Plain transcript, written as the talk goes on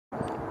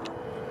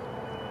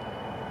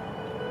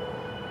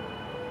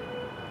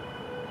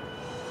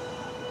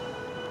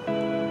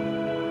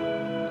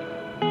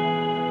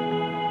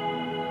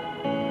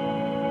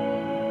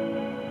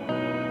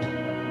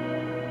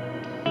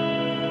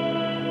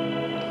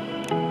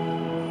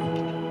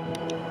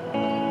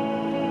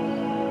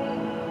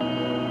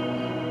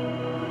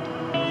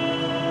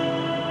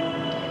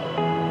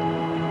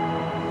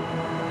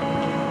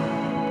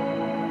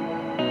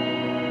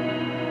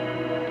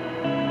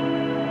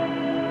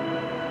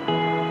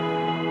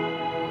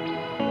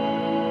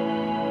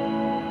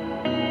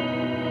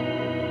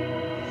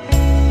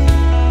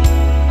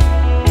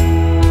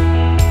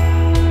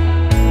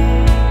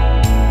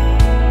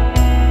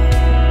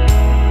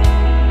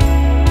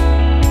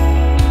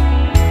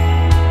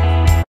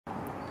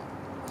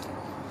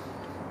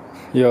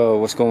Yo,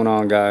 what's going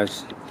on,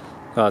 guys?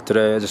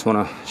 Today I just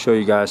want to show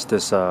you guys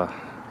this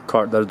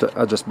cart that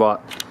I just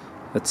bought.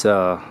 It's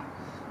a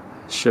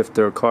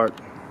shifter cart.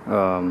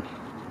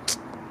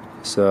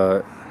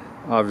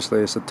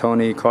 Obviously it's a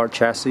Tony Kart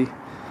chassis,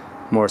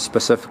 more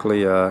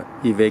specifically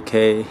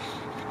EVK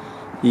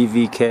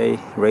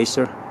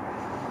racer.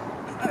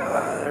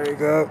 There you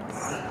go.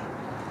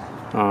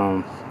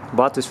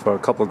 Bought this for a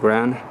couple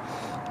grand.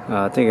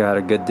 I think I had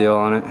a good deal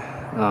on it.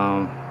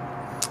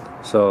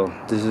 So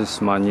this is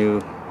my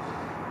new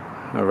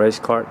race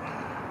cart.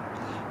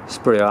 It's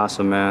pretty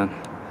awesome, man.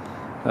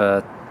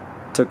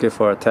 Took it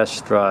for a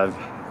test drive,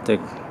 I think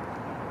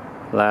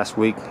last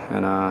week,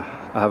 and I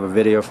have a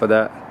video for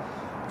that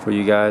for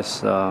you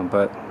guys.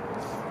 But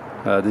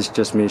this is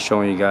just me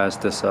showing you guys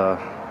this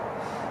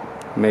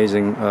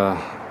amazing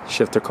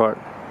shifter cart.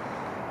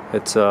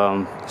 It's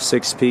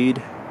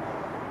 6-speed.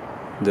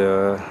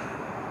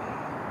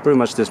 Pretty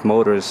much this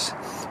motor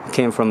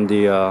came from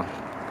the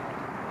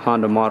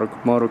Honda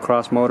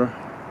motocross motor.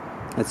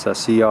 It's a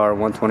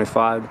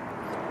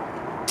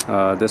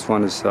CR125. This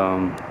one is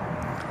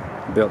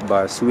built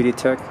by Sweetie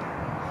Tech.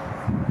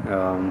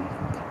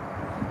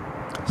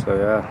 So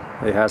yeah,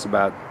 it has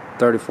about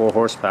 34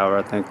 horsepower.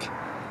 I think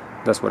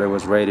that's what it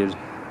was rated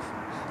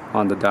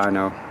on the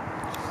dyno.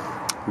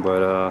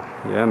 But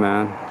yeah,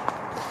 man,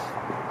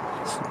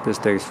 this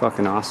thing is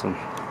fucking awesome.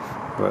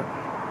 But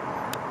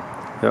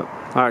yep.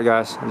 Alright,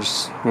 guys, I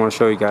just want to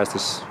show you guys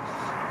this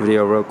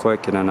video real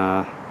quick, and then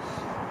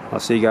I'll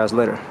see you guys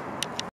later.